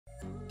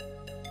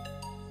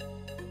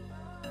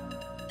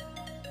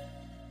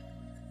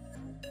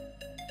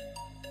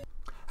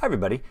Hi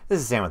everybody,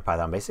 this is Sam with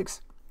Python Basics,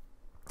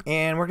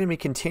 and we're going to be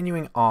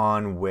continuing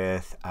on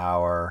with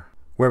our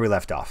where we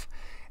left off.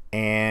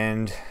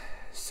 And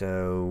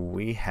so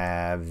we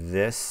have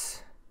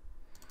this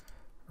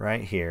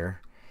right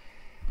here.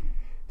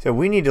 So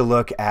we need to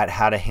look at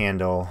how to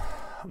handle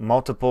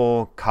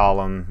multiple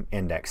column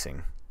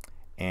indexing.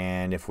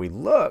 And if we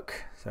look,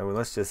 so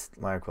let's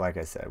just like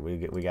I said, we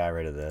got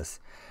rid of this.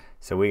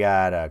 So we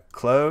got a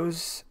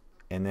close,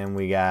 and then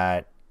we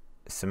got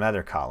some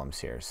other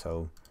columns here.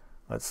 So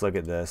let's look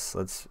at this.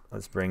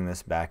 Let's bring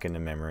this back into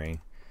memory.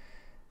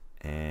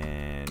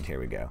 And here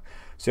we go.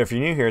 So if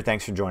you're new here,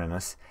 thanks for joining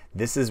us.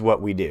 This is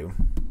what we do.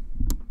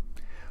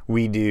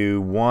 We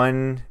do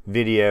one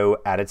video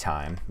at a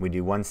time. We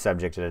do one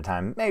subject at a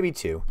time, maybe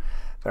two.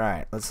 But all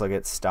right, let's look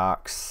at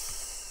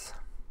stocks.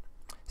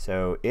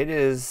 So it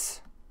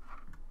is,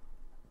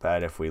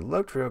 but if we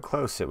looked real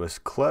close, it was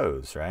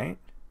close, right?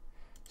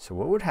 So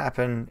what would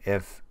happen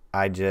if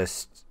I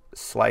just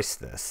slice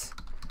this?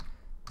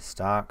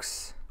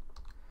 Stocks,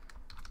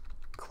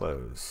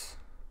 close.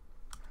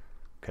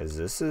 Because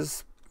this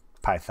is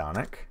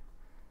Pythonic.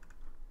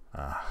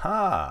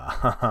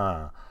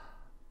 Aha.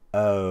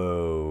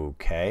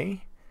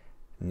 Okay.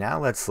 Now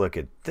let's look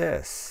at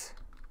this.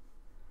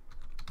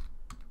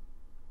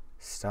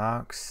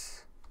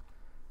 Stocks.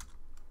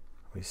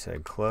 We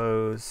said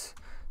close.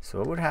 So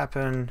what would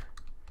happen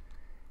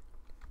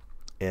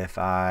if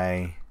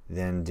I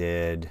then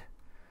did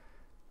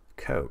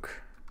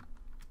Coke?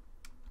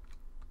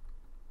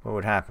 What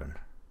would happen?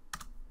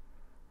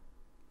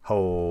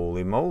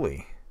 Holy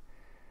moly.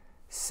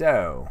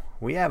 So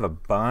we have a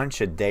bunch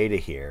of data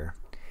here,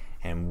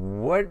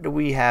 and what do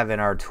we have in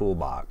our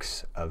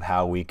toolbox of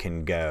how we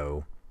can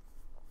go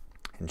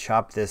and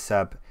chop this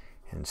up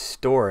and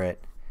store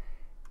it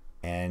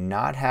and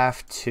not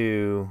have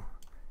to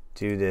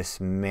do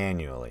this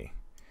manually?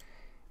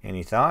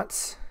 Any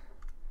thoughts?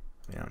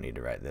 We don't need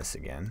to write this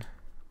again.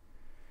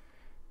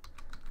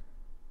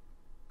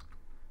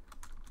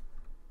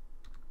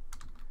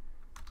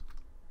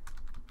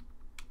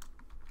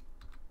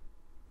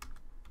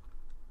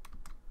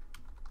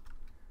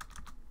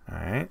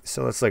 Alright,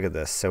 so let's look at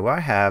this. So I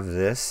have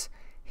this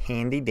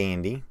handy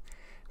dandy.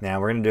 Now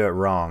we're going to do it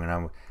wrong,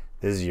 and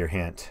this is your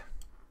hint.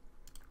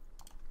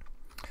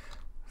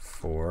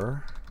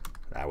 For,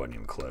 that wasn't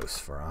even close,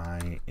 for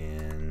I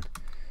in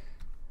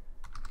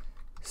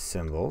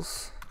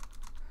symbols.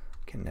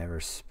 Can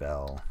never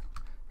spell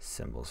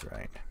symbols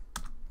right.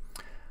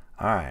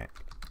 Alright,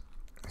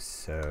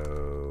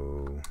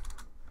 so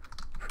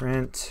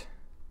print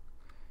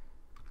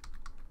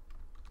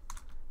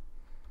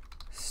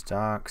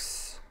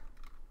stocks.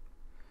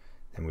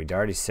 And we'd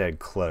already said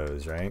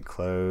close, right?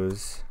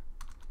 Close.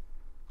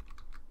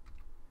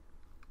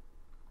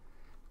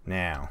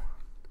 Now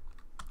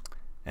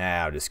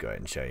I'll just go ahead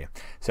and show you.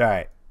 So, all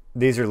right,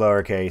 these are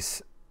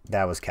lowercase.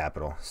 That was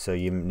capital. So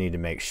you need to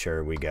make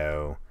sure we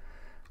go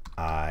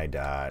I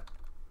dot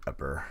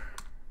upper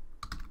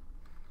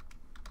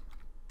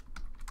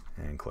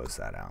and close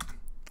that out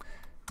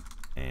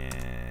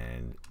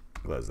and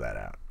close that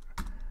out.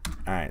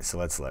 All right, so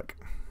let's look.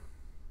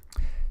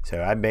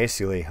 So I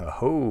basically,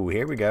 oh,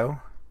 here we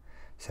go.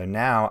 So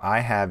now I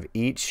have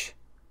each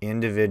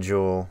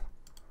individual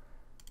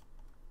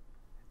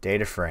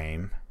data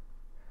frame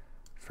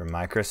for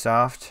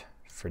Microsoft,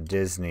 for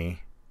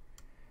Disney,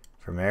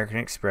 for American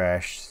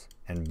Express,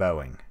 and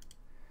Boeing.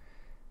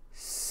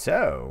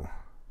 So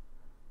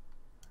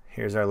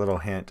here's our little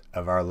hint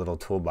of our little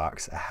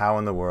toolbox, how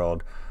in the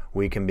world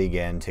we can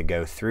begin to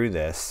go through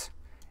this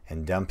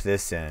and dump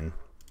this in.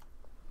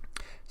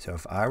 So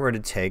if I were to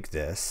take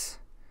this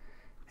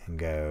and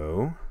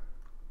go,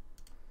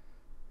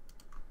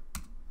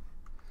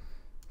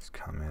 let's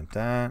comment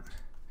that.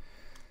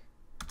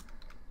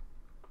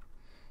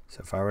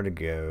 So if I were to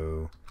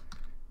go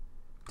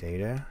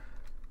data.d,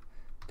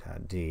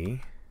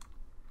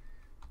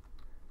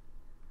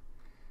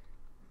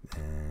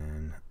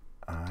 then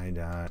I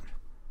dot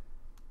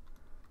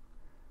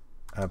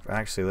up,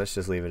 actually let's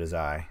just leave it as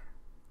I,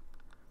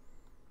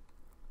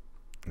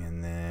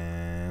 and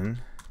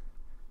then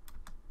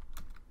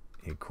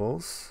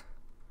equals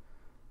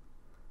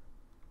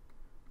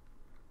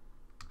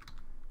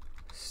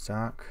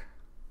stock,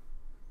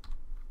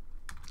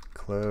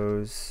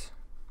 close.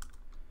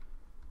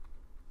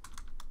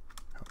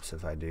 Helps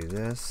if I do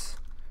this.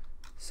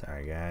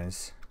 Sorry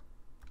guys.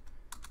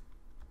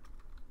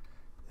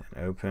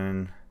 Then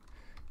open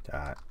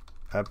dot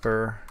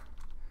upper,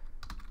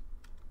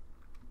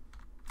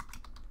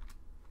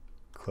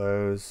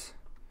 close.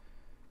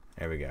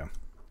 There we go.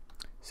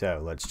 So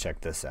let's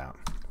check this out.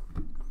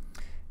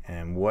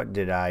 And what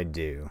did I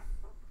do?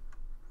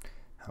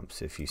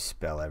 Helps if you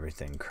spell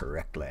everything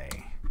correctly.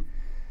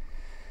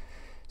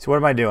 So what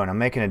am I doing? I'm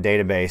making a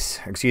database,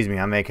 excuse me,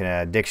 I'm making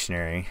a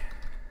dictionary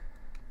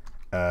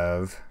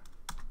of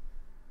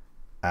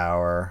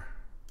our,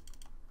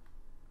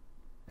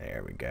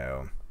 there we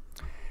go.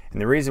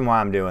 And the reason why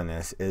I'm doing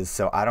this is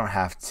so I don't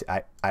have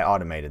to, I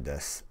automated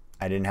this.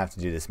 I didn't have to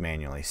do this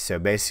manually. So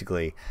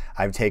basically,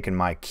 I've taken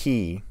my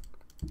key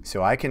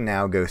So I can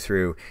now go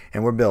through,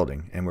 and we're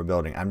building and we're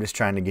building. I'm just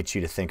trying to get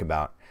you to think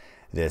about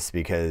this,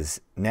 because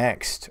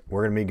next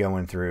we're going to be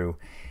going through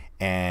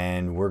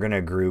and we're going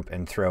to group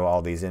and throw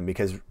all these in,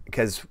 because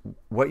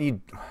what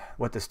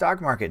the stock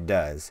market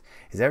does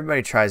is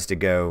everybody tries to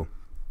go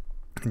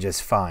and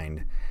just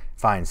find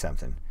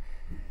something.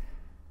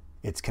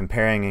 It's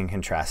comparing and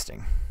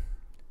contrasting.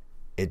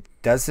 It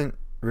doesn't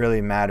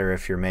really matter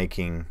if you're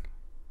making,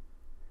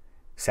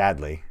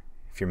 sadly,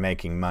 if you're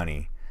making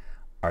money.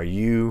 Are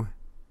you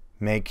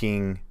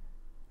making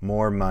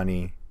more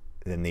money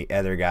than the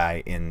other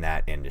guy in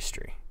that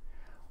industry?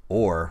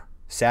 Or,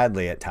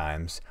 sadly at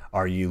times,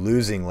 are you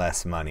losing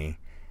less money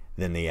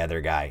than the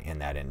other guy in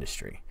that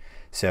industry?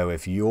 So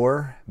if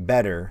you're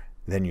better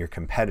than your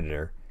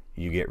competitor,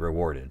 you get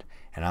rewarded.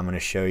 And I'm going to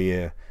show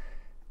you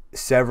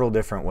several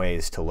different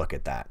ways to look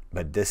at that.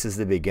 But this is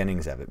the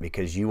beginnings of it,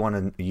 because you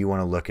want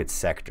to look at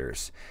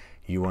sectors.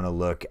 You want to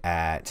look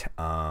at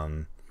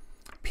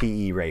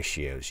PE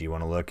ratios. You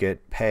want to look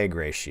at PEG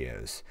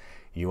ratios.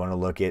 You want to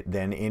look at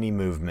then any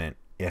movement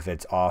if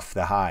it's off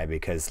the high,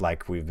 because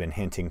like we've been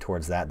hinting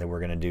towards that we're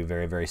going to do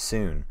very, very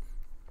soon.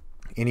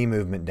 Any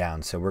movement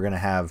down. So we're going to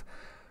have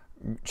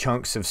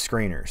chunks of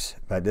screeners,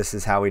 but this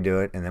is how we do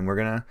it. And then we're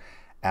going to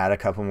add a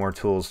couple more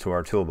tools to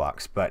our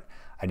toolbox. But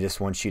I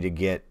just want you to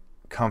get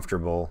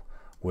comfortable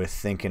with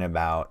thinking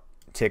about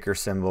ticker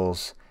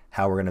symbols,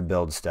 how we're going to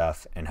build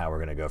stuff, and how we're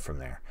going to go from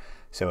there.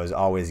 So as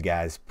always,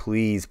 guys,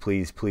 please,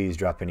 please, please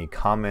drop any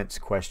comments,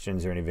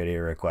 questions, or any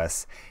video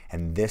requests.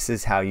 And this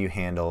is how you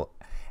handle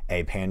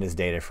a Pandas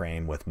data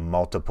frame with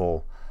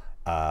multiple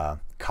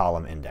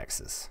column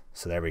indexes.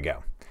 So there we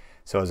go.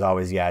 So as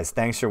always, guys,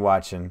 thanks for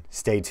watching.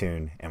 Stay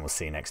tuned, and we'll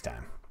see you next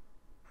time.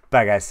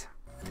 Bye, guys.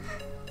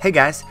 Hey,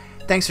 guys,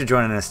 thanks for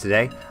joining us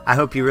today. I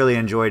hope you really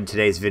enjoyed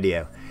today's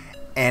video.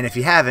 And if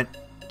you haven't,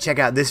 check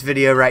out this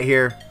video right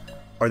here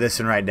or this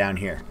one right down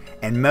here.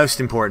 And most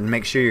important,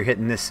 make sure you're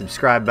hitting this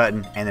subscribe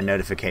button and the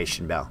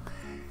notification bell.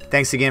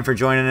 Thanks again for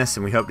joining us,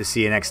 and we hope to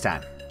see you next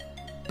time.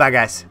 Bye,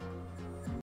 guys.